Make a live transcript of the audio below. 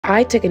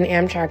I took an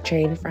Amtrak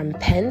train from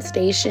Penn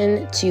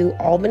Station to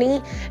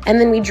Albany, and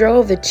then we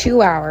drove the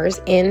 2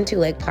 hours into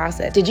Lake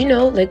Placid. Did you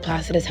know Lake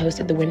Placid has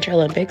hosted the Winter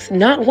Olympics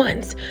not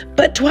once,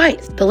 but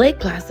twice? The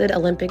Lake Placid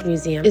Olympic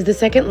Museum is the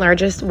second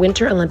largest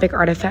Winter Olympic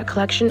artifact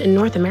collection in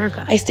North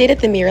America. I stayed at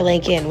the Mirror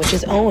Lake Inn, which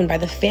is owned by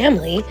the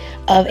family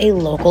of a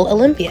local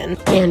Olympian,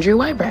 Andrew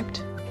Weibrecht.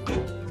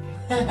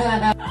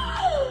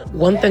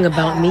 One thing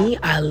about me,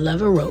 I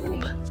love a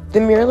robe. The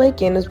Mirror Lake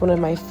Inn is one of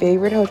my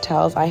favorite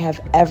hotels I have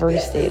ever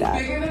stayed at.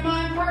 Bigger than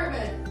my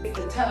apartment. It's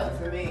a tub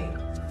for me.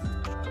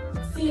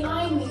 See,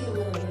 I needed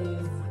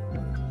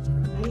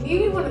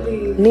one of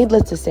these.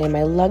 Needless to say,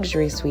 my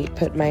luxury suite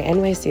put my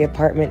NYC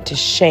apartment to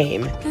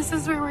shame. This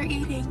is where we're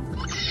eating.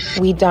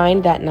 We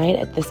dined that night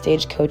at the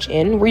Stagecoach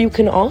Inn, where you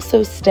can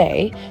also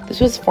stay. This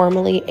was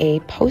formerly a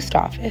post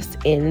office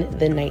in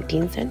the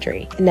 19th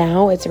century.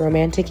 Now it's a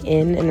romantic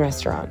inn and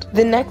restaurant.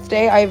 The next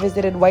day, I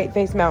visited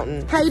Whiteface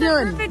Mountain. How you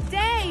doing? Perfect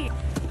day.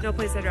 No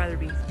place I'd rather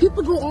be.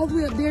 People go all the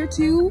way up there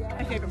too?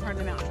 My favorite part of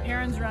the mountain.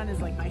 Aaron's Run is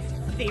like my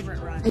favorite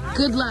run.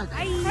 Good luck.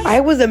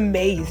 I was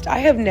amazed. I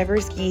have never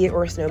skied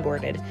or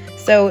snowboarded,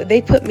 so they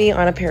put me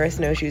on a pair of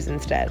snowshoes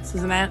instead. This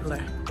is an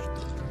antler.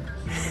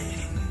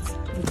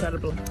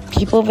 Incredible.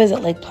 People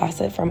visit Lake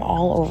Placid from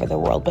all over the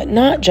world, but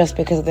not just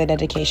because of their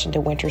dedication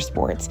to winter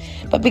sports,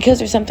 but because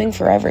there's something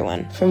for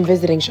everyone. From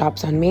visiting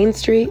shops on Main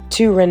Street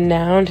to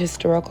renowned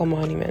historical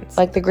monuments,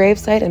 like the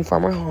gravesite and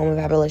former home of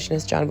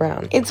abolitionist John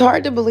Brown. It's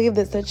hard to believe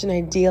that such an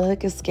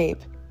idyllic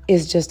escape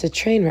is just a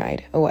train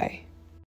ride away.